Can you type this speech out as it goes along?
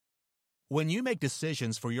When you make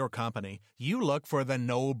decisions for your company, you look for the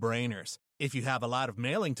no-brainers. If you have a lot of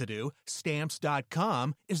mailing to do,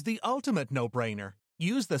 Stamps.com is the ultimate no-brainer.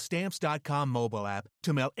 Use the Stamps.com mobile app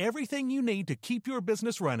to mail everything you need to keep your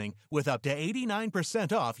business running with up to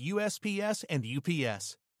 89% off USPS and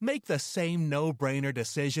UPS. Make the same no-brainer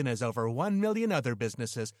decision as over 1 million other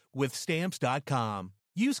businesses with Stamps.com.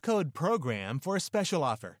 Use code PROGRAM for a special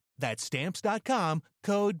offer. That's Stamps.com,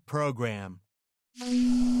 code PROGRAM.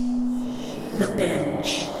 The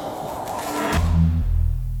Bench.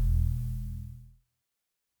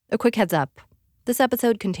 A quick heads up. This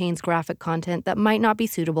episode contains graphic content that might not be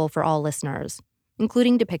suitable for all listeners,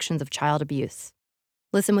 including depictions of child abuse.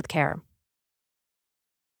 Listen with care.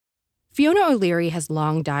 Fiona O'Leary has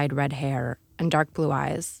long dyed red hair and dark blue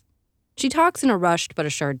eyes. She talks in a rushed but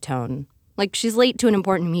assured tone, like she's late to an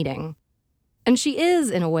important meeting. And she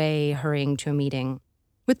is, in a way, hurrying to a meeting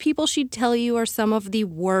with people she'd tell you are some of the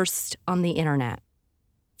worst on the internet.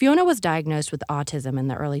 Fiona was diagnosed with autism in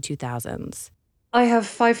the early 2000s. I have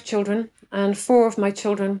 5 children, and 4 of my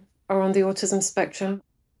children are on the autism spectrum.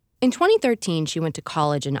 In 2013, she went to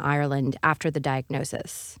college in Ireland after the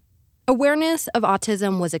diagnosis. Awareness of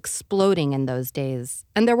autism was exploding in those days,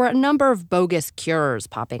 and there were a number of bogus cures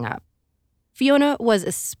popping up. Fiona was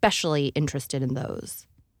especially interested in those.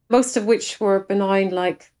 Most of which were benign,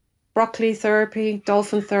 like broccoli therapy,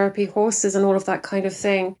 dolphin therapy, horses, and all of that kind of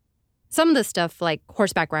thing. Some of the stuff, like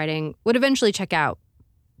horseback riding, would eventually check out.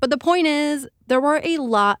 But the point is, there were a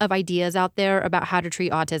lot of ideas out there about how to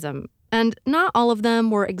treat autism, and not all of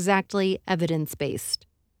them were exactly evidence-based.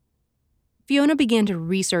 Fiona began to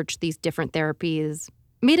research these different therapies,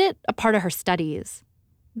 made it a part of her studies.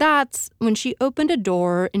 That's when she opened a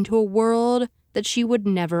door into a world that she would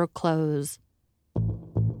never close.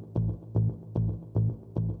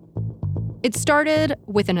 It started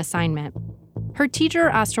with an assignment. Her teacher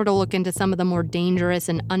asked her to look into some of the more dangerous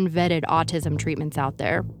and unvetted autism treatments out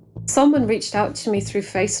there. Someone reached out to me through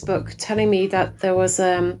Facebook telling me that there was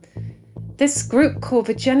this group called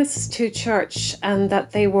the Genesis 2 Church and that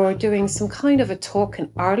they were doing some kind of a talk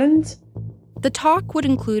in Ireland. The talk would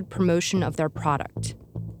include promotion of their product,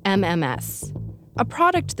 MMS, a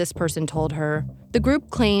product, this person told her, the group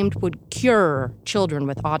claimed would cure children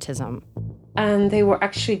with autism. And they were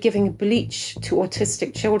actually giving bleach to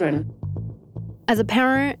autistic children. As a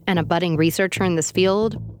parent and a budding researcher in this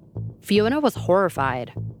field, Fiona was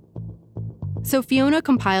horrified. So Fiona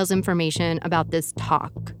compiles information about this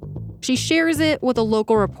talk. She shares it with a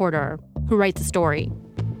local reporter who writes a story.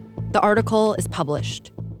 The article is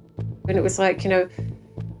published. And it was like,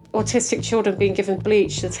 autistic children being given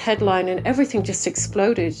bleach, this headline, and everything just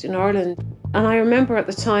exploded in Ireland. And I remember at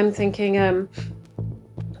the time thinking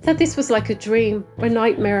that this was like a dream, a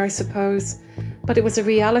nightmare, I suppose. But it was a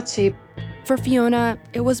reality. For Fiona,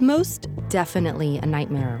 it was most definitely a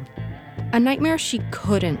nightmare. A nightmare she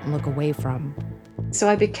couldn't look away from. So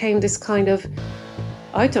I became this kind of,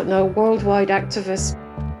 worldwide activist.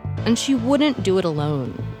 And she wouldn't do it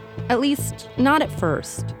alone. At least, not at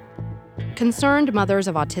first. Concerned mothers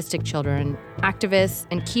of autistic children, activists,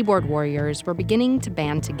 and keyboard warriors were beginning to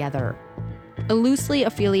band together. A loosely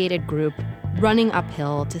affiliated group running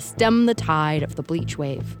uphill to stem the tide of the bleach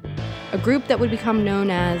wave. A group that would become known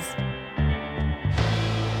as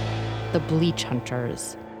the Bleach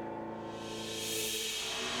Hunters.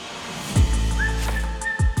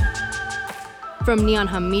 From Neon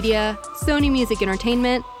Hum Media, Sony Music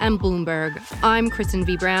Entertainment, and Bloomberg, I'm Kristen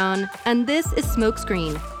V. Brown, and this is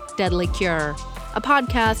Smokescreen, Deadly Cure, a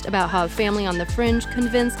podcast about how a family on the fringe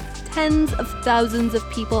convinced tens of thousands of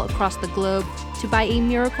people across the globe to buy a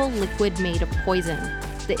miracle liquid made of poison,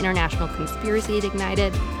 the international conspiracy it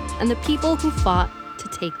ignited, and the people who fought to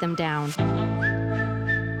take them down.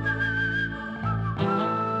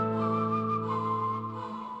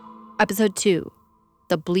 Episode 2,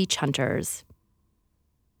 The Bleach Hunters.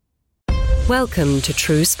 Welcome to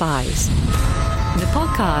True Spies, the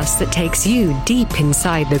podcast that takes you deep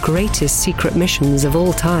inside the greatest secret missions of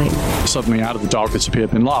all time. Suddenly, out of the darkness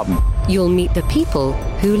appeared Bin Laden. You'll meet the people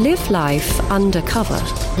who live life undercover.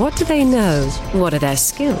 What do they know? What are their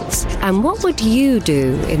skills? And what would you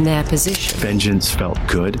do in their position? Vengeance felt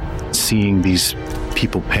good. Seeing these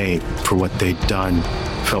people pay for what they'd done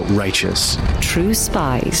felt righteous. True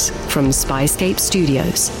Spies from Spyscape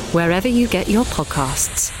Studios, wherever you get your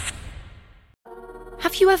podcasts.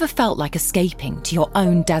 Have you ever felt like escaping to your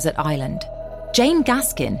own desert island? Jane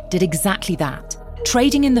Gaskin did exactly that,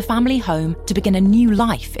 trading in the family home to begin a new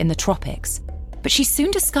life in the tropics. But she soon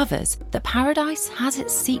discovers that paradise has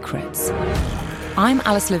its secrets. I'm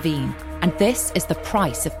Alice Levine, and this is The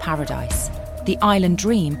Price of Paradise, the island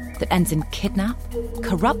dream that ends in kidnap,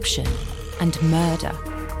 corruption, and murder.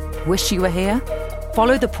 Wish you were here?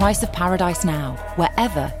 Follow The Price of Paradise now,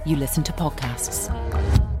 wherever you listen to podcasts.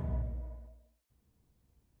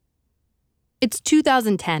 It's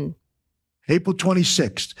 2010. April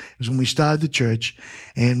 26th is when we started the church,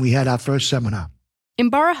 and we had our first seminar.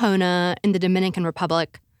 In Barahona, in the Dominican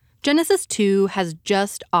Republic, Genesis 2 has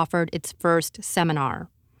just offered its first seminar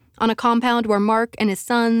on a compound where Mark and his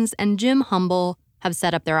sons and Jim Humble have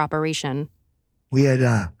set up their operation. We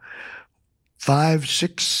had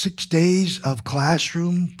 6 days of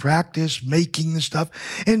classroom practice, making the stuff.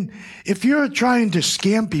 And if you're trying to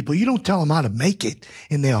scam people, you don't tell them how to make it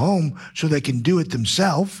in their home so they can do it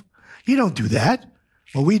themselves. You don't do that.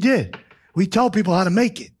 Well, we did. We tell people how to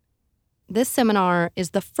make it. This seminar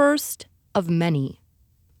is the first of many.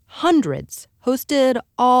 Hundreds hosted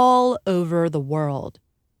all over the world.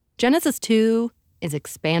 Genesis 2 is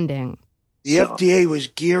expanding. The FDA was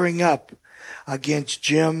gearing up against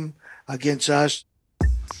Jim, against us.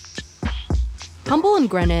 Humble and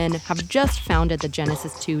Grennan have just founded the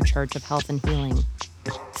Genesis 2 Church of Health and Healing.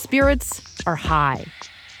 Spirits are high.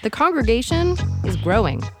 The congregation is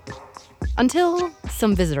growing. Until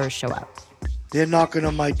some visitors show up. They're knocking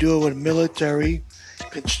on my door with a military,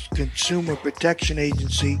 consumer protection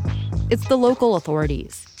agency. It's the local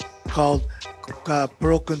authorities. Called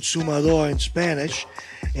Pro Consumidor in Spanish,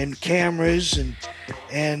 and cameras,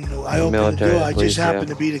 and I open the door. I just happen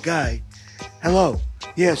to be the guy. Hello.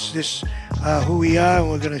 Yes, this who we are,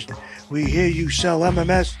 and we hear you sell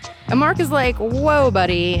MMS. And Mark is like, whoa,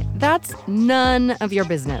 buddy, that's none of your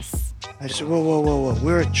business. I said, whoa.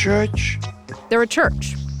 We're a church. They're a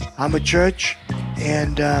church. I'm a church,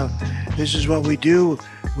 and this is what we do.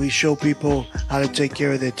 We show people how to take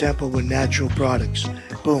care of their temple with natural products.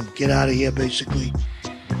 Boom, get out of here, basically.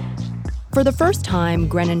 For the first time,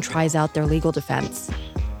 Grennan tries out their legal defense.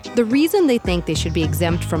 The reason they think they should be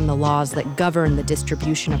exempt from the laws that govern the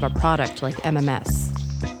distribution of a product like MMS.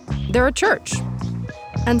 They're a church.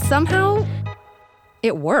 And somehow,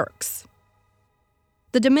 it works.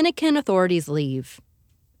 The Dominican authorities leave,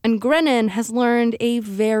 and Grennan has learned a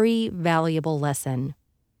very valuable lesson.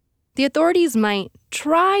 The authorities might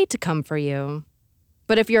try to come for you,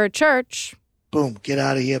 but if you're a church... Boom, get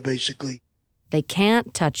out of here, basically. They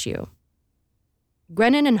can't touch you.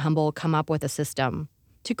 Grennan and Humble come up with a system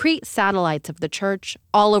to create satellites of the church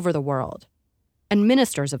all over the world, and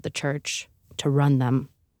ministers of the church to run them.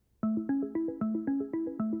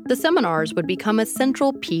 The seminars would become a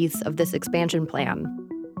central piece of this expansion plan.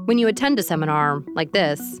 When you attend a seminar like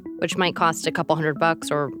this, which might cost a couple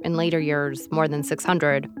 $100 or in later years more than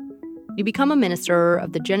 $600, you become a minister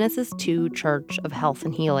of the Genesis 2 Church of Health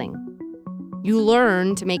and Healing. You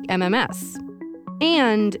learn to make MMS,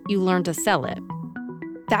 and you learn to sell it.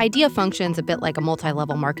 The idea functions a bit like a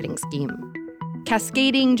multi-level marketing scheme.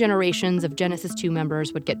 Cascading generations of Genesis 2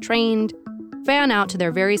 members would get trained, fan out to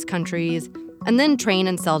their various countries, and then train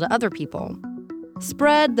and sell to other people.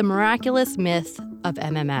 Spread the miraculous myth of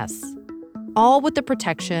MMS, all with the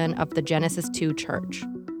protection of the Genesis 2 Church.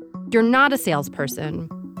 You're not a salesperson.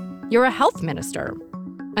 You're a health minister.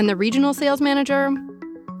 And the regional sales manager,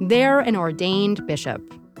 they're an ordained bishop.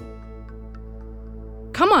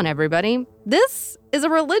 Come on, everybody. This is a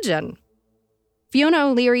religion. Fiona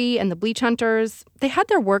O'Leary and the Bleach Hunters, they had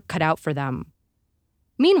their work cut out for them.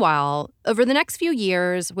 Meanwhile, over the next few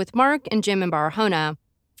years, with Mark and Jim in Barahona,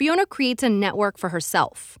 Fiona creates a network for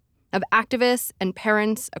herself of activists and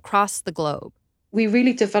parents across the globe. We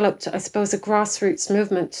really developed, I suppose, a grassroots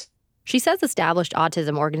movement. She says established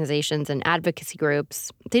autism organizations and advocacy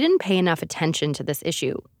groups, they didn't pay enough attention to this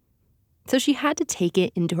issue. So she had to take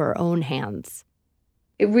it into her own hands.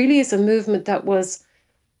 It really is a movement that was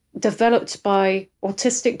developed by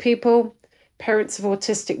autistic people, parents of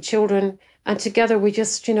autistic children, and together we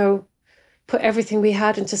just, put everything we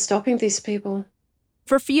had into stopping these people.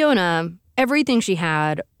 For Fiona, everything she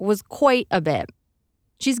had was quite a bit.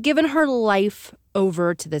 She's given her life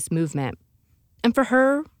over to this movement. And for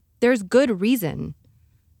her, there's good reason.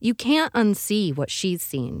 You can't unsee what she's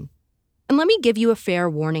seen. And let me give you a fair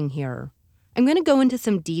warning here. I'm going to go into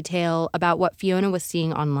some detail about what Fiona was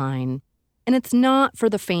seeing online, and it's not for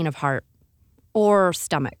the faint of heart or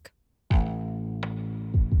stomach.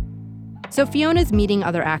 So Fiona's meeting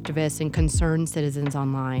other activists and concerned citizens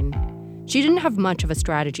online. She didn't have much of a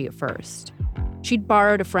strategy at first. She'd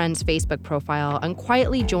borrowed a friend's Facebook profile and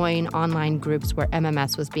quietly joined online groups where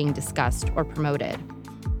MMS was being discussed or promoted.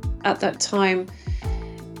 At that time,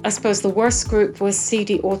 I suppose the worst group was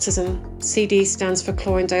CD Autism. CD stands for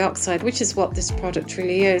chlorine dioxide, which is what this product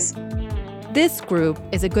really is. This group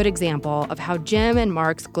is a good example of how Jim and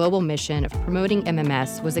Mark's global mission of promoting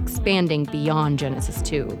MMS was expanding beyond Genesis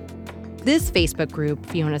 2. This Facebook group,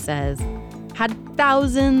 Fiona says, had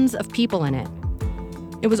thousands of people in it.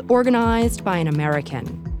 It was organized by an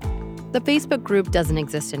American. The Facebook group doesn't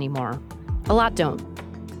exist anymore. A lot don't.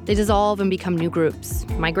 They dissolve and become new groups,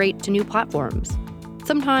 migrate to new platforms.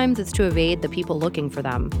 Sometimes it's to evade the people looking for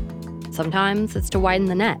them. Sometimes it's to widen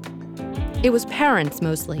the net. It was parents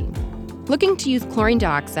mostly, looking to use chlorine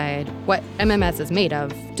dioxide, what MMS is made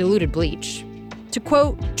of, diluted bleach, to,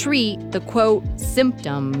 quote, treat the, quote,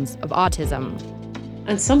 symptoms of autism.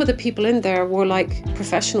 And some of the people in there were like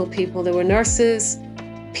professional people. There were nurses,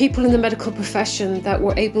 people in the medical profession that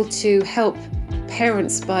were able to help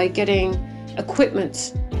parents by getting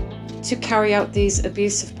equipment to carry out these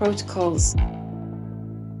abusive protocols.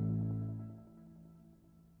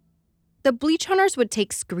 The Bleach Hunters would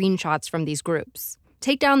take screenshots from these groups,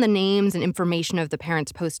 take down the names and information of the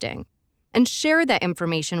parents posting, and share that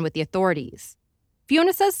information with the authorities.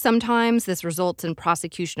 Fiona says sometimes this results in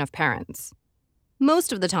prosecution of parents.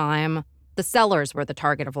 Most of the time, the sellers were the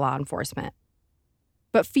target of law enforcement.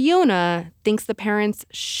 But Fiona thinks the parents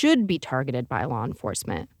should be targeted by law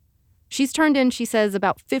enforcement. She's turned in, she says,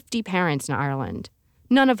 about 50 parents in Ireland,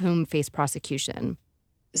 none of whom face prosecution.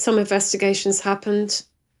 Some investigations happened.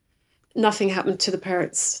 Nothing happened to the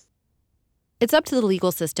parents. It's up to the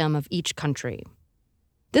legal system of each country.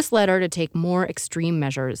 This led her to take more extreme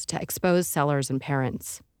measures to expose sellers and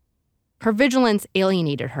parents. Her vigilance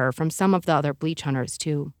alienated her from some of the other Bleach Hunters,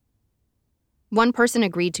 too. One person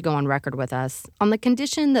agreed to go on record with us on the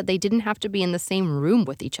condition that they didn't have to be in the same room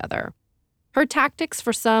with each other. Her tactics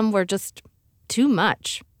for some were just too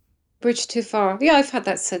much. Bridge too far. Yeah, I've had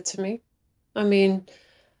that said to me. I mean,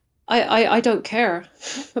 I don't care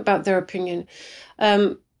about their opinion.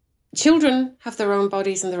 Children have their own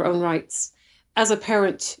bodies and their own rights. As a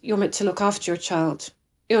parent, you're meant to look after your child.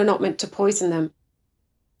 You're not meant to poison them.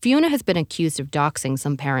 Fiona has been accused of doxing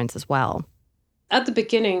some parents as well. At the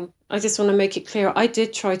beginning, I just want to make it clear, I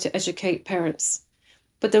did try to educate parents.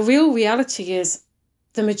 But the real reality is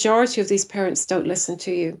the majority of these parents don't listen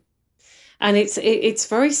to you. And it's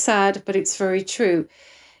very sad, but it's very true.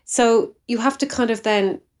 So you have to kind of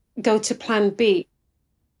then go to plan B.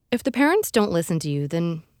 If the parents don't listen to you,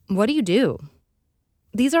 then what do?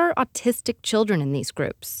 These are autistic children in these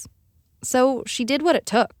groups. So she did what it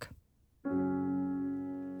took.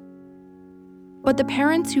 But the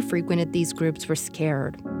parents who frequented these groups were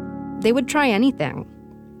scared. They would try anything.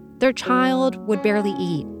 Their child would barely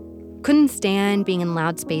eat, couldn't stand being in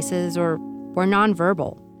loud spaces, or were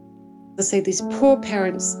nonverbal. I say these poor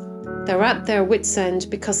parents, they're at their wits' end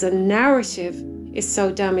because the narrative is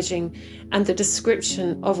so damaging and the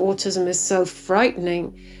description of autism is so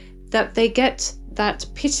frightening that they get that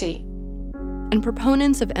pity. And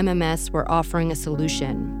proponents of MMS were offering a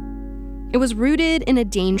solution. It was rooted in a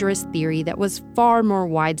dangerous theory that was far more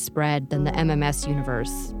widespread than the MMS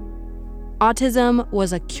universe. Autism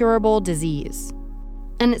was a curable disease,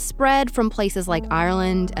 and it spread from places like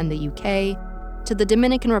Ireland and the UK to the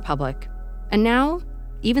Dominican Republic, and now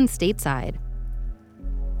even stateside.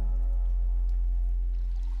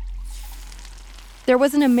 There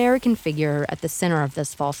was an American figure at the center of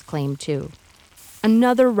this false claim, too.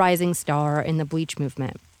 Another rising star in the Bleach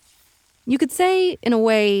movement. You could say, in a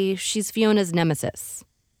way, she's Fiona's nemesis.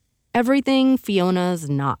 Everything Fiona's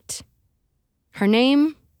not. Her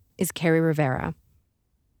name is Kerry Rivera.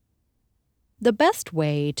 The best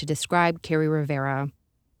way to describe Kerry Rivera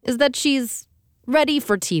is that she's ready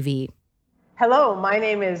for TV. Hello, my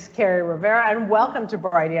name is Kerry Rivera, and welcome to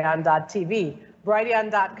Brighteon.tv.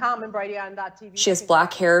 Brighteon.com and Brighteon.tv. She has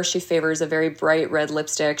black hair. She favors a very bright red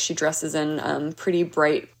lipstick. She dresses in pretty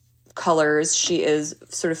bright colors. She is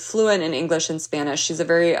sort of fluent in English and Spanish. She's a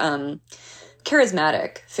very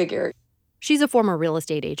charismatic figure. She's a former real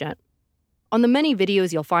estate agent. On the many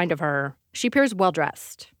videos you'll find of her, she appears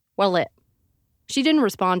well-dressed, well-lit. She didn't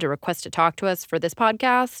respond to requests to talk to us for this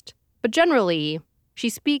podcast, but generally, she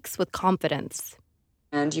speaks with confidence.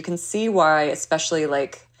 And you can see why, especially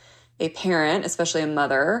like a parent, especially a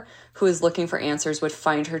mother, who is looking for answers would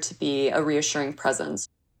find her to be a reassuring presence.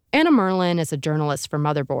 Anna Merlin is a journalist for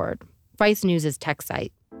Motherboard, Vice News' tech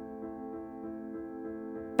site.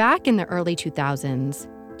 Back in the early 2000s,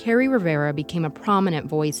 Kerry Rivera became a prominent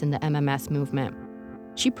voice in the MMS movement.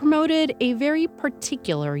 She promoted a very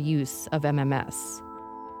particular use of MMS.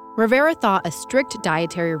 Rivera thought a strict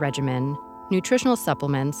dietary regimen, nutritional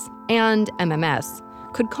supplements, and MMS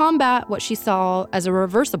could combat what she saw as a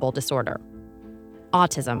reversible disorder,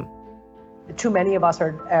 autism. Too many of us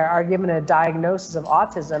are given a diagnosis of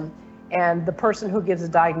autism, and the person who gives the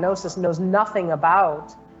diagnosis knows nothing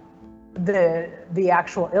about the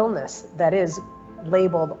actual illness that is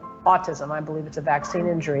labeled autism. I believe it's a vaccine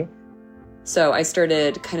injury. So I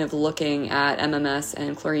started kind of looking at MMS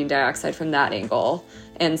and chlorine dioxide from that angle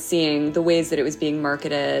and seeing the ways that it was being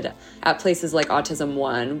marketed at places like Autism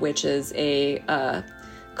One, which is a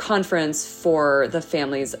conference for the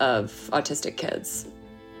families of autistic kids.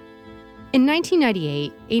 In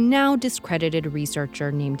 1998, a now discredited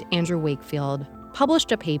researcher named Andrew Wakefield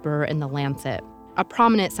published a paper in The Lancet, a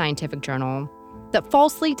prominent scientific journal, that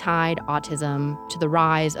falsely tied autism to the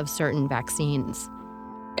rise of certain vaccines.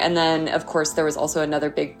 And then, of course, there was also another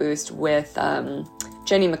big boost with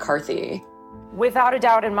Jenny McCarthy. Without a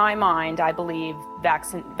doubt in my mind, I believe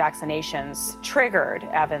vaccinations triggered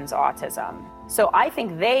Evan's autism. So I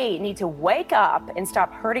think they need to wake up and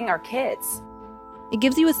stop hurting our kids. It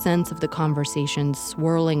gives you a sense of the conversation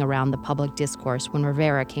swirling around the public discourse when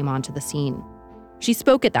Rivera came onto the scene. She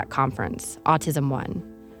spoke at that conference, Autism One.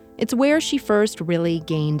 It's where she first really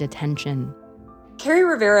gained attention. Carrie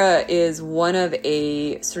Rivera is one of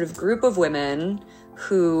a sort of group of women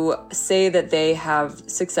who say that they have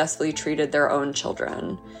successfully treated their own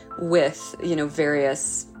children with,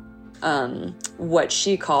 various what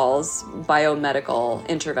she calls biomedical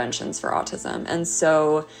interventions for autism. And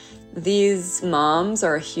so these moms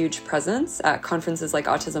are a huge presence at conferences like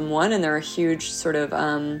Autism One, and they're a huge sort of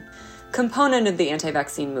component of the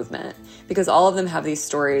anti-vaccine movement, because all of them have these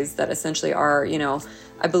stories that essentially are,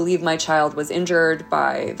 I believe my child was injured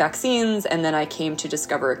by vaccines, and then I came to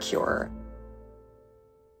discover a cure.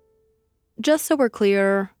 Just so we're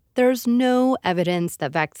clear, there's no evidence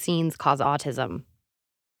that vaccines cause autism.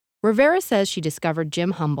 Rivera says she discovered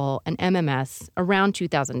Jim Humble and MMS around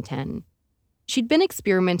 2010. She'd been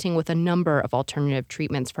experimenting with a number of alternative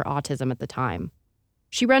treatments for autism at the time.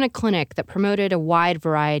 She ran a clinic that promoted a wide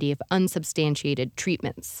variety of unsubstantiated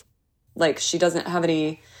treatments. Like, she doesn't have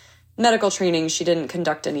any medical training, she didn't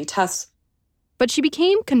conduct any tests. But she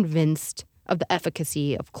became convinced of the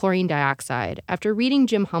efficacy of chlorine dioxide after reading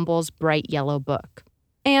Jim Humble's bright yellow book,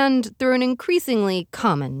 and through an increasingly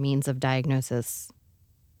common means of diagnosis: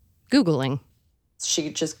 Googling.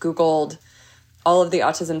 She just Googled all of the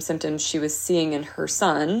autism symptoms she was seeing in her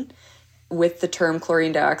son with the term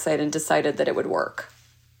chlorine dioxide and decided that it would work.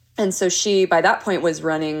 And so she, by that point, was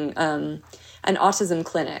running an autism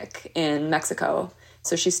clinic in Mexico.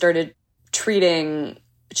 So she started treating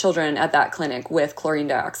children at that clinic with chlorine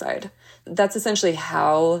dioxide. That's essentially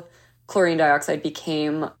how chlorine dioxide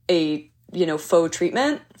became a, faux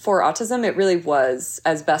treatment for autism. It really was,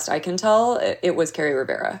 as best I can tell, it was Carrie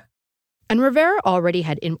Rivera. And Rivera already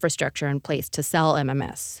had infrastructure in place to sell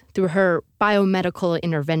MMS through her biomedical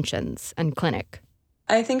interventions and clinic.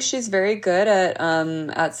 I think she's very good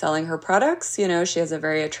at selling her products. She has a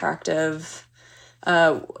very attractive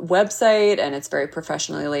website, and it's very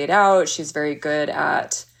professionally laid out. She's very good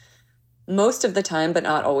at, most of the time, but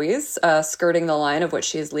not always, skirting the line of what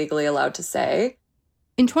she is legally allowed to say.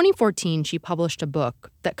 In 2014, she published a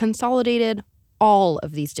book that consolidated all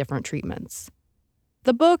of these different treatments.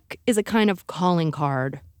 The book is a kind of calling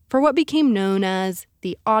card for what became known as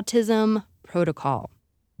the Autism Protocol.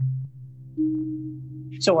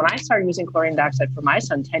 So when I started using chlorine dioxide for my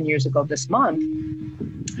son 10 years ago this month,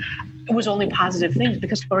 it was only positive things,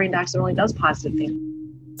 because chlorine dioxide only does positive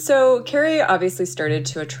things. So Carrie obviously started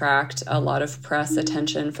to attract a lot of press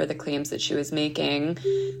attention for the claims that she was making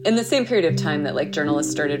in the same period of time that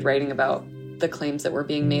journalists started writing about the claims that were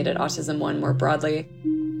being made at Autism One more broadly.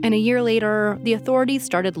 And a year later, the authorities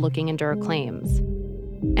started looking into her claims.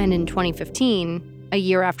 And in 2015, a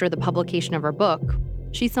year after the publication of her book,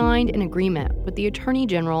 she signed an agreement with the Attorney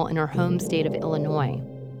General in her home state of Illinois,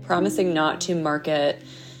 promising not to market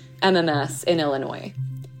MMS in Illinois.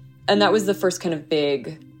 And that was the first kind of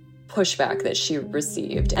big pushback that she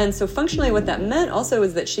received. And so functionally what that meant also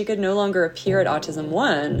was that she could no longer appear at Autism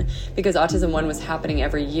One, because Autism One was happening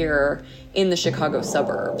every year in the Chicago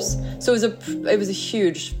suburbs. So it was a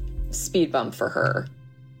huge speed bump for her.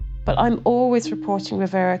 But I'm always reporting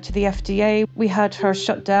Rivera to the FDA. We had her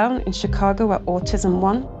shut down in Chicago at Autism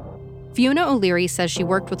One. Fiona O'Leary says she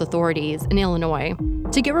worked with authorities in Illinois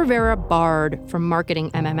to get Rivera barred from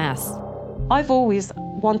marketing MMS. I've always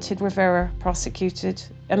wanted Rivera prosecuted.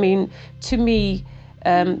 I mean, to me,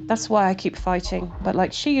 that's why I keep fighting.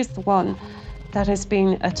 But she is the one that has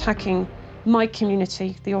been attacking my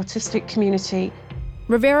community, the autistic community.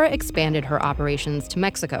 Rivera expanded her operations to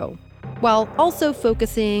Mexico, while also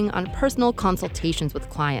focusing on personal consultations with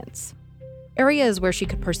clients, areas where she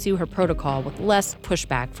could pursue her protocol with less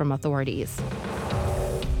pushback from authorities.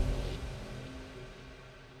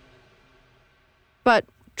 But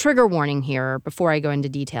trigger warning here before I go into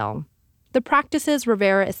detail. The practices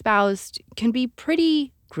Rivera espoused can be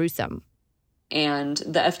pretty gruesome. And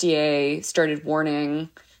the FDA started warning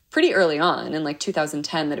pretty early on in like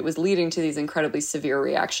 2010 that it was leading to these incredibly severe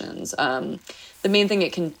reactions. The main thing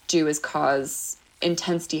it can do is cause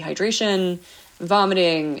intense dehydration,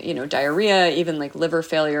 vomiting, diarrhea, even like liver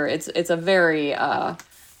failure. It's a very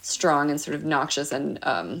strong and sort of noxious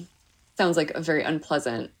and sounds like a very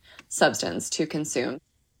unpleasant substance to consume.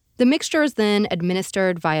 The mixture is then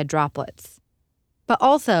administered via droplets. But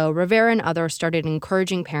also, Rivera and others started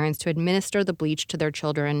encouraging parents to administer the bleach to their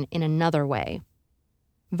children in another way,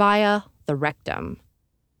 via the rectum.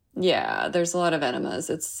 Yeah, there's a lot of enemas.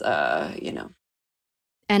 It's,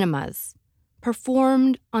 Enemas,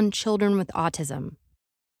 performed on children with autism.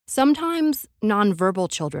 Sometimes nonverbal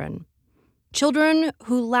children. Children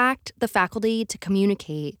who lacked the faculty to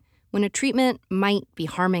communicate when a treatment might be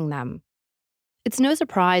harming them. It's no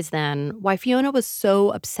surprise, then, why Fiona was so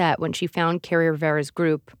upset when she found Carrie Rivera's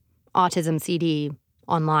group, Autism CD,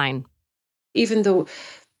 online. Even though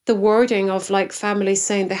the wording of like families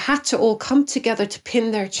saying they had to all come together to pin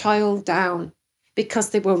their child down because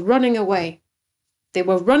they were running away. They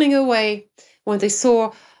were running away when they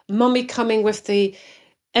saw mummy coming with the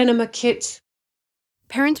enema kit.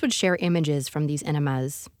 Parents would share images from these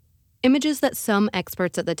enemas, images that some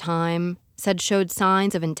experts at the time said showed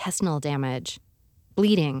signs of intestinal damage,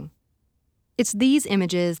 bleeding. It's these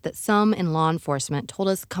images that some in law enforcement told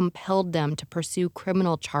us compelled them to pursue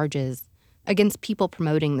criminal charges against people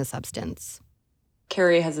promoting the substance.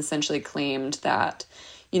 Carrie has essentially claimed that,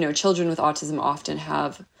 children with autism often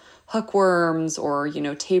have hookworms or,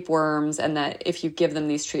 tapeworms, and that if you give them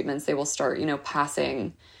these treatments, they will start,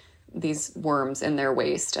 passing these worms in their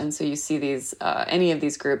waste. And so you see these, any of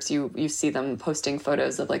these groups, you see them posting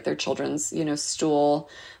photos of like their children's, stool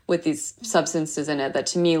with these substances in it that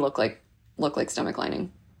to me look like stomach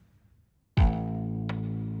lining.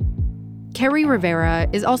 Carrie Rivera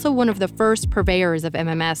is also one of the first purveyors of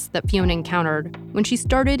MMS that Fiona encountered when she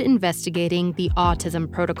started investigating the autism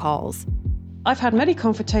protocols. I've had many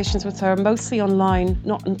confrontations with her, mostly online,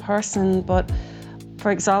 not in person, but for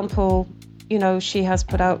example, she has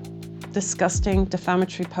put out disgusting,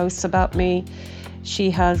 defamatory posts about me. She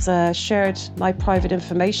has shared my private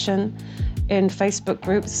information in Facebook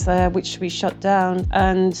groups, which we shut down.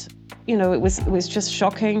 And, it was just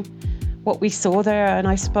shocking what we saw there. And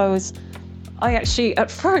I suppose I actually,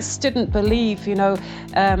 at first, didn't believe,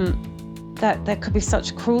 that there could be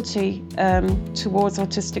such cruelty towards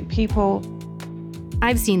autistic people.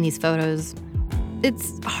 I've seen these photos.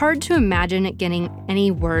 It's hard to imagine it getting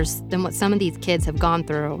any worse than what some of these kids have gone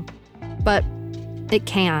through. But it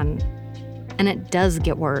can, and it does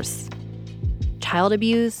get worse. Child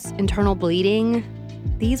abuse, internal bleeding,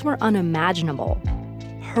 these were unimaginable.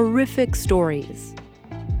 Horrific stories,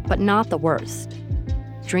 but not the worst.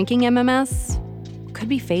 Drinking MMS could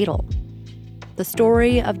be fatal. The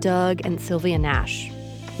story of Doug and Sylvia Nash,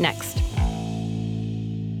 next.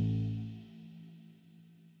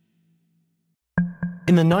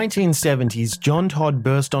 In the 1970s, John Todd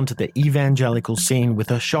burst onto the evangelical scene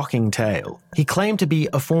with a shocking tale. He claimed to be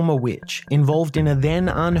a former witch involved in a then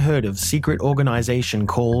unheard-of secret organization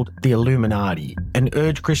called the Illuminati and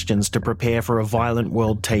urged Christians to prepare for a violent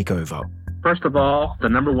world takeover. First of all, the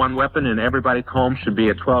number one weapon in everybody's home should be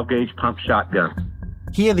a 12-gauge pump shotgun.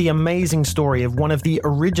 Hear the amazing story of one of the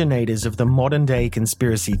originators of the modern-day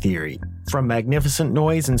conspiracy theory. From Magnificent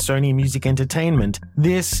Noise and Sony Music Entertainment,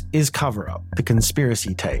 this is Cover Up, the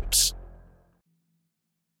conspiracy tapes.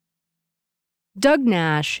 Doug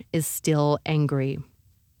Nash is still angry,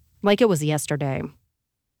 like it was yesterday.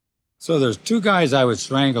 So there's two guys I would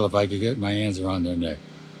strangle if I could get my hands around their neck.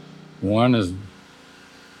 One is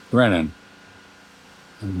Brennan,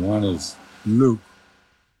 and one is Luke.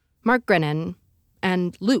 Mark Grennan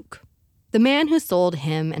and Luke, the man who sold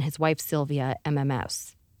him and his wife Sylvia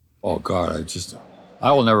MMS. Oh, God,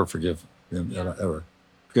 I will never forgive him, ever.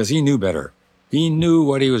 Because he knew better. He knew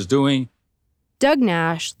what he was doing. Doug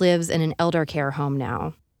Nash lives in an elder care home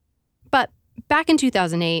now. But back in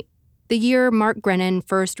 2008, the year Mark Grennan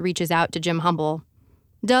first reaches out to Jim Humble,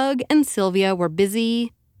 Doug and Sylvia were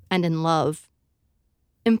busy and in love.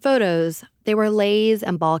 In photos, they were leis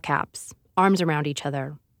and ball caps, arms around each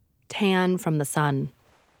other, tan from the sun.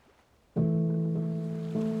 We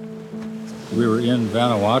were in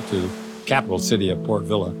Vanuatu, capital city of Port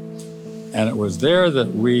Villa, and it was there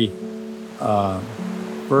that we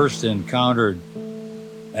first encountered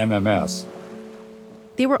MMS.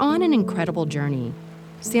 They were on an incredible journey,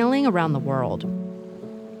 sailing around the world.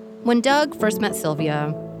 When Doug first met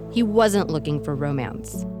Sylvia, he wasn't looking for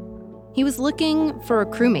romance. He was looking for a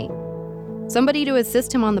crewmate, somebody to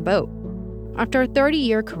assist him on the boat. After a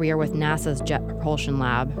 30-year career with NASA's Jet Propulsion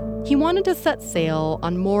Lab, he wanted to set sail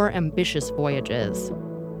on more ambitious voyages.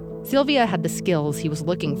 Sylvia had the skills he was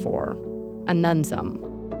looking for, and then some.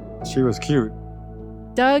 She was cute.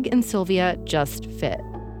 Doug and Sylvia just fit.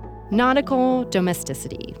 Nautical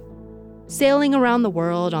domesticity. Sailing around the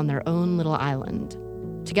world on their own little island.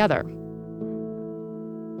 Together.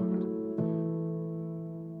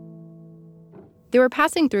 They were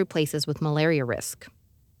passing through places with malaria risk.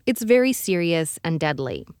 It's very serious and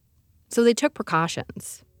deadly. So they took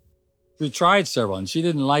precautions. We tried several, and she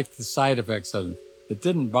didn't like the side effects of it. It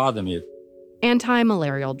didn't bother me.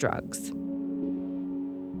 Anti-malarial drugs.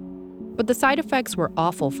 But the side effects were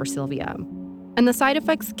awful for Sylvia. And the side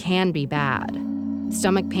effects can be bad.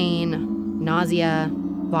 Stomach pain, nausea,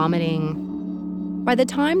 vomiting. By the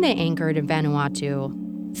time they anchored in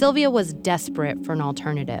Vanuatu, Sylvia was desperate for an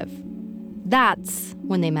alternative. That's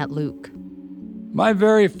when they met Luke. My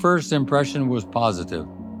very first impression was positive.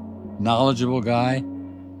 Knowledgeable guy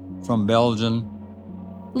from Belgium.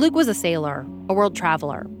 Luke was a sailor, a world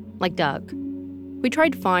traveler, like Doug. We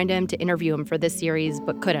tried to find him to interview him for this series,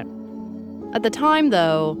 but couldn't. At the time,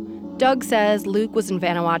 though, Doug says Luke was in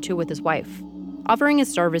Vanuatu with his wife, offering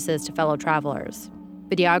his services to fellow travelers.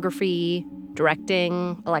 Videography,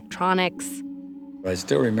 directing, electronics. I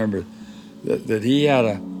still remember that he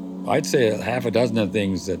had I'd say a half a dozen of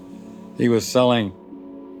things that he was selling.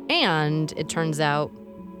 And, it turns out,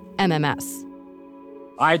 MMS.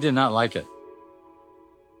 I did not like it.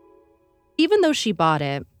 Even though she bought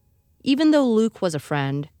it, even though Luke was a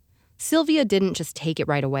friend, Sylvia didn't just take it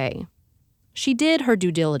right away. She did her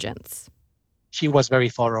due diligence. She was very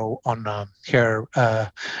thorough on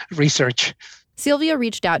her research. Sylvia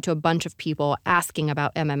reached out to a bunch of people asking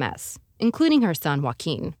about MMS, including her son,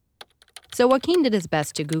 Joaquin. So Joaquin did his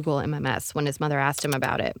best to Google MMS when his mother asked him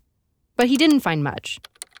about it. But he didn't find much.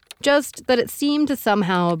 Just that it seemed to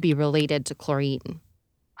somehow be related to chlorine.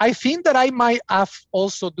 I think that I might have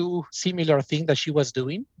also do similar thing that she was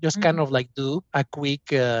doing. Just kind of like do a quick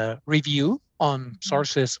review on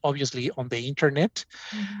sources, obviously on the internet.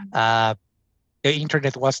 The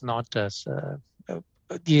internet was not as,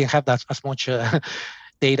 didn't have that as much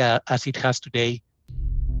data as it has today.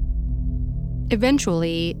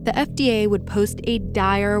 Eventually, the FDA would post a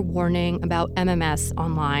dire warning about MMS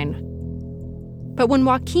online. But when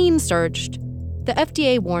Joaquin searched, the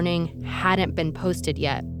FDA warning hadn't been posted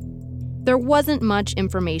yet. There wasn't much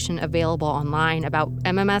information available online about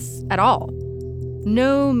MMS at all.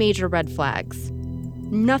 No major red flags.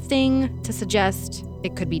 Nothing to suggest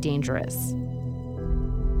it could be dangerous.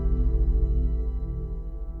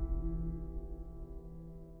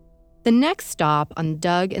 The next stop on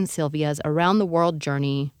Doug and Sylvia's around-the-world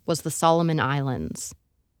journey was the Solomon Islands.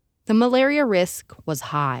 The malaria risk was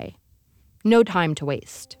high. No time to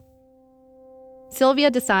waste. Sylvia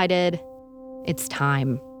decided it's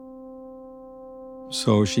time.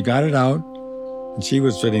 So she got it out, and she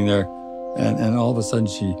was sitting there, and all of a sudden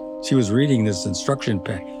she was reading this instruction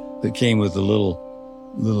pack that came with a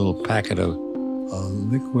little packet of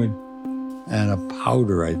liquid and a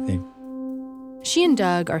powder, I think. She and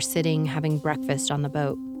Doug are sitting having breakfast on the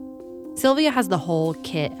boat. Sylvia has the whole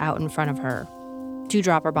kit out in front of her. 2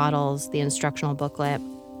 dropper bottles, the instructional booklet.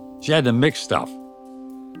 She had to mix stuff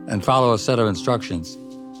and follow a set of instructions.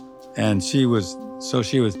 And she was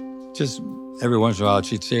just, every once in a while,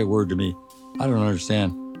 she'd say a word to me. I don't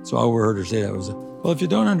understand. So I overheard her say that. Well, if you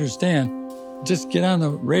don't understand, just get on the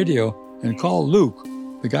radio and call Luke,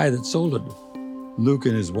 the guy that sold it. Luke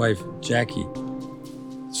and his wife, Jackie.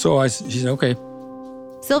 So she said, okay.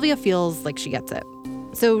 Sylvia feels like she gets it.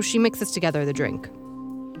 So she mixes together the drink.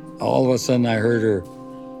 All of a sudden, I heard her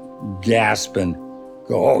gasp and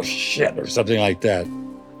go, oh, shit, or something like that.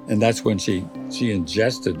 And that's when she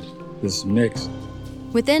ingested this mix.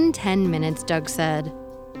 Within 10 minutes, Doug said,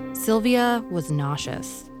 Sylvia was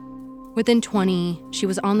nauseous. Within 20, she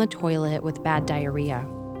was on the toilet with bad diarrhea.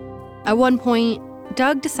 At one point,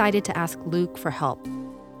 Doug decided to ask Luke for help.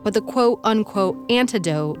 But the quote-unquote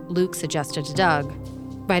antidote Luke suggested to Doug,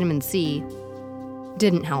 vitamin C,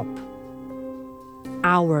 didn't help.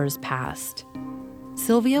 Hours passed.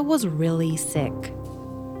 Sylvia was really sick.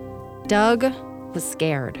 Doug was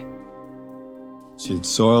scared. She'd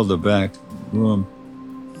soiled the back room,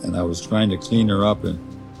 and I was trying to clean her up, and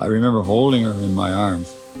I remember holding her in my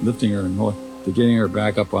arms, lifting her and getting her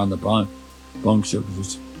back up on the bunk.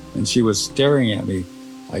 And she was staring at me.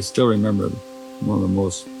 I still remember one of the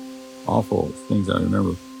most awful things I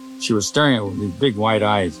remember. She was staring at me with these big white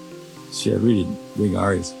eyes. She had really big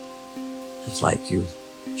eyes. It's like she was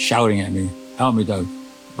shouting at me, help me, Doug.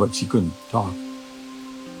 But she couldn't talk.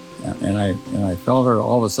 And I felt her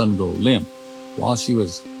all of a sudden go limp while she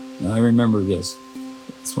was, and I remember this.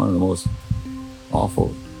 It's one of the most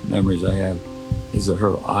awful memories I have. is that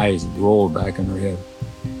her eyes rolled back in her head.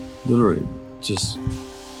 Literally, just,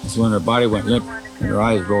 it's when her body went limp and her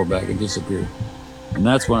eyes rolled back and disappeared. And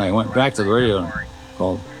that's when I went back to the radio and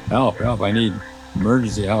called, help, help, I need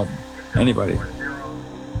emergency help, anybody.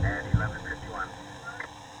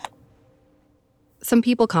 Some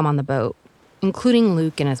people come on the boat, including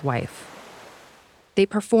Luke and his wife. They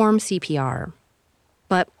perform CPR,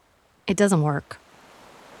 but it doesn't work.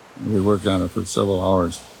 We worked on her for several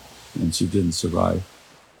hours, and she didn't survive.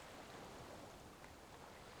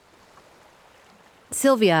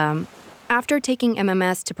 Sylvia, after taking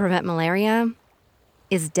MMS to prevent malaria,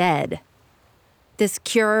 is dead. This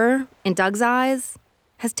cure, in Doug's eyes,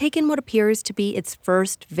 has taken what appears to be its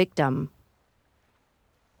first victim.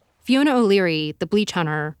 Fiona O'Leary, the Bleach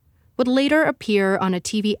Hunter, would later appear on a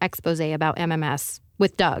TV expose about MMS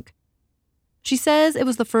with Doug. She says it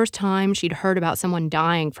was the first time she'd heard about someone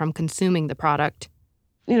dying from consuming the product.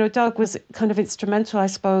 You know, Doug was kind of instrumental, I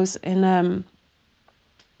suppose, in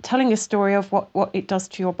telling a story of what it does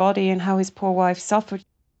to your body and how his poor wife suffered.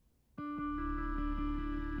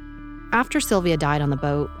 After Sylvia died on the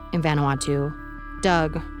boat in Vanuatu,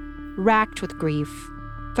 Doug, racked with grief,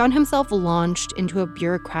 found himself launched into a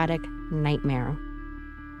bureaucratic nightmare.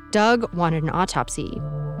 Doug wanted an autopsy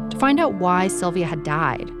to find out why Sylvia had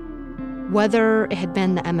died, whether it had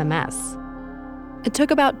been the MMS. It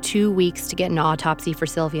took about 2 weeks to get an autopsy for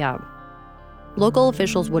Sylvia. Local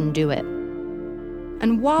officials wouldn't do it.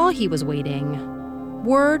 And while he was waiting,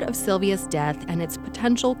 word of Sylvia's death and its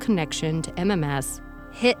potential connection to MMS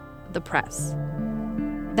hit the press.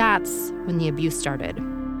 That's when the abuse started.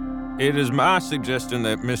 It is my suggestion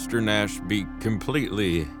that Mr. Nash be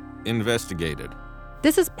completely investigated.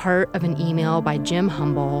 This is part of an email by Jim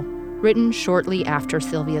Humble, written shortly after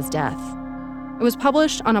Sylvia's death. It was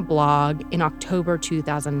published on a blog in October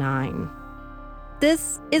 2009.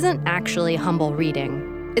 This isn't actually Humble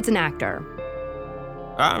reading. It's an actor.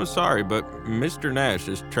 I'm sorry, but Mr. Nash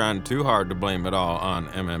is trying too hard to blame it all on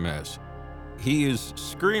MMS. He is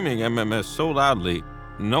screaming MMS so loudly,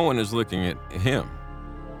 no one is looking at him.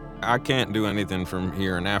 I can't do anything from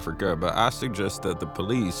here in Africa, but I suggest that the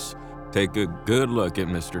police take a good look at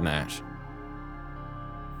Mr. Nash.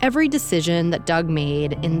 Every decision that Doug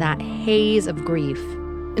made in that haze of grief,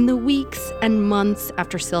 in the weeks and months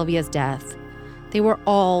after Sylvia's death, they were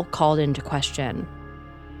all called into question,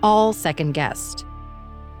 all second-guessed.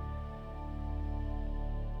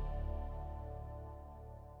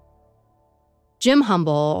 Jim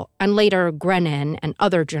Humble, and later Grennan and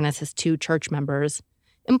other Genesis 2 church members,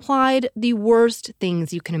 implied the worst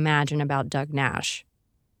things you can imagine about Doug Nash.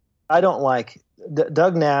 I don't like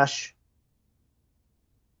Doug Nash.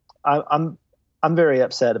 I'm very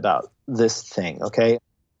upset about this thing, okay?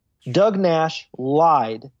 Doug Nash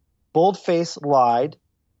lied, bold-faced lied.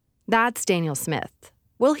 That's Daniel Smith.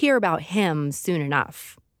 We'll hear about him soon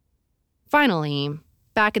enough. Finally,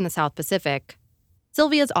 back in the South Pacific,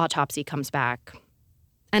 Sylvia's autopsy comes back,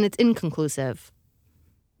 and it's inconclusive.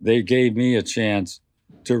 They gave me a chance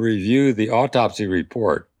to review the autopsy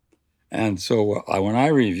report. And so when I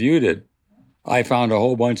reviewed it, I found a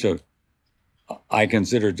whole bunch of, I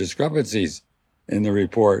consider, discrepancies in the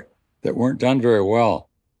report that weren't done very well.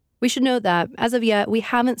 We should note that, as of yet, we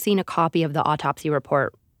haven't seen a copy of the autopsy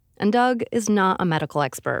report, and Doug is not a medical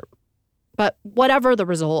expert. But whatever the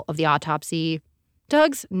result of the autopsy,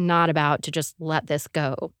 Doug's not about to just let this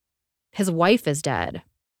go. His wife is dead.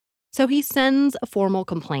 So he sends a formal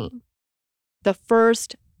complaint. The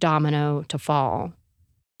first domino to fall.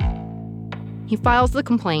 He files the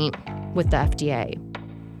complaint with the FDA,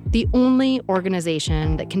 the only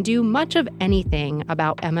organization that can do much of anything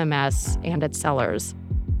about MMS and its sellers.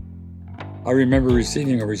 I remember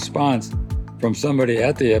receiving a response from somebody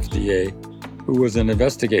at the FDA who was an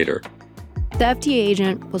investigator. The FDA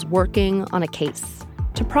agent was working on a case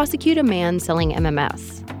to prosecute a man selling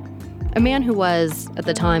MMS, a man who was, at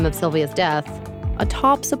the time of Sylvia's death, a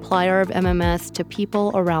top supplier of MMS to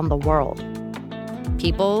people around the world.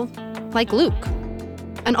 People like Luke.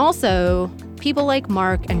 And also, people like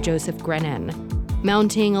Mark and Joseph Grennan,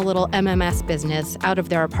 mounting a little MMS business out of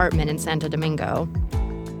their apartment in Santo Domingo.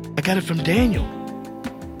 I got it from Daniel.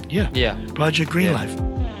 Yeah. Project Green Life.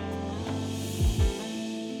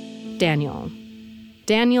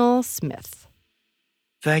 Daniel Smith.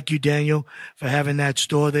 Thank you, Daniel, for having that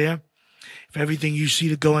store there, for everything you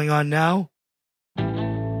see going on now.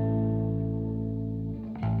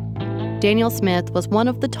 Daniel Smith was one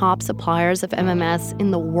of the top suppliers of MMS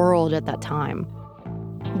in the world at that time.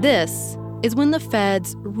 This is when the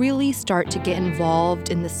feds really start to get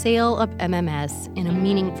involved in the sale of MMS in a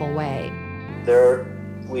meaningful way. They're,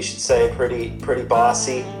 we should say, pretty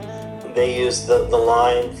bossy. They used the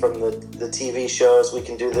line from the TV shows, we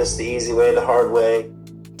can do this the easy way, the hard way.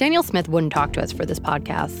 Daniel Smith wouldn't talk to us for this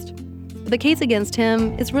podcast. But the case against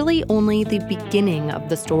him is really only the beginning of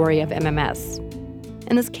the story of MMS.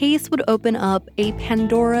 And this case would open up a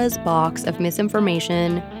Pandora's box of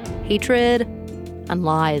misinformation, hatred, and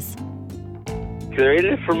lies. They're in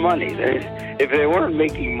it for money. If they weren't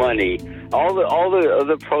making money, all the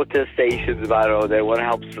other protestations about, they want to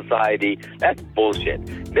help society, that's bullshit.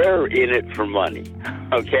 They're in it for money,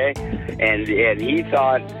 okay? And he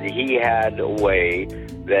thought he had a way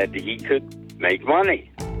that he could make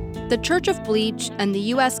money. The Church of Bleach and the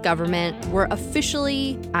U.S. government were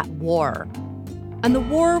officially at war. And the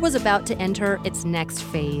war was about to enter its next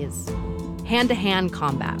phase, hand-to-hand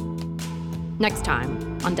combat. Next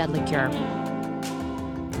time on Deadly Cure.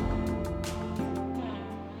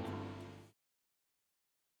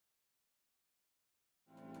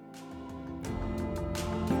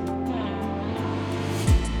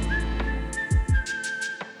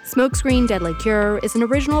 Smokescreen Deadly Cure is an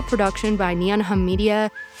original production by Neon Hum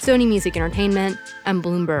Media, Sony Music Entertainment, and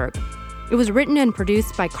Bloomberg. It was written and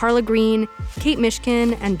produced by Carla Green, Kate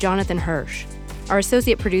Mishkin, and Jonathan Hirsch. Our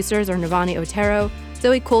associate producers are Navani Otero,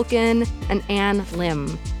 Zoe Kulkin, and Ann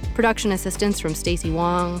Lim. Production assistance from Stacey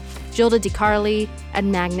Wong, Gilda DiCarli,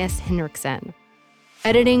 and Magnus Henriksen.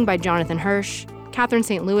 Editing by Jonathan Hirsch, Catherine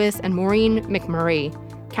St. Louis, and Maureen McMurray.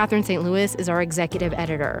 Catherine St. Louis is our executive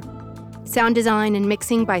editor. Sound design and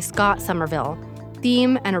mixing by Scott Somerville.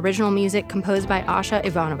 Theme and original music composed by Asha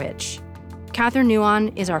Ivanovich. Catherine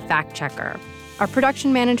Nuon is our fact checker. Our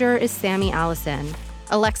production manager is Sammy Allison.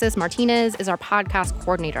 Alexis Martinez is our podcast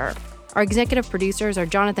coordinator. Our executive producers are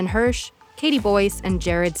Jonathan Hirsch, Katie Boyce, and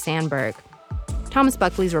Jared Sandberg. Thomas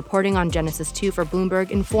Buckley's reporting on Genesis 2 for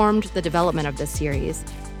Bloomberg informed the development of this series.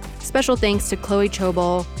 Special thanks to Chloe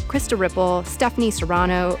Chobol, Krista Ripple, Stephanie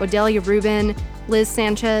Serrano, Odelia Rubin, Liz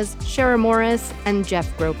Sanchez, Shara Morris, and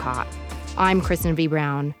Jeff Grocott. I'm Kristen V.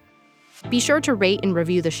 Brown. Be sure to rate and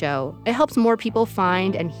review the show. It helps more people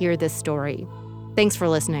find and hear this story. Thanks for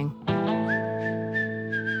listening.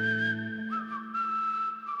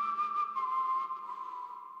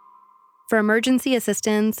 For emergency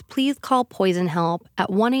assistance, please call Poison Help at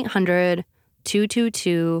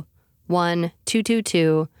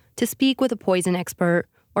 1-800-222-1222 to speak with a poison expert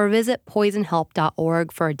or visit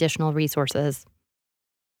poisonhelp.org for additional resources.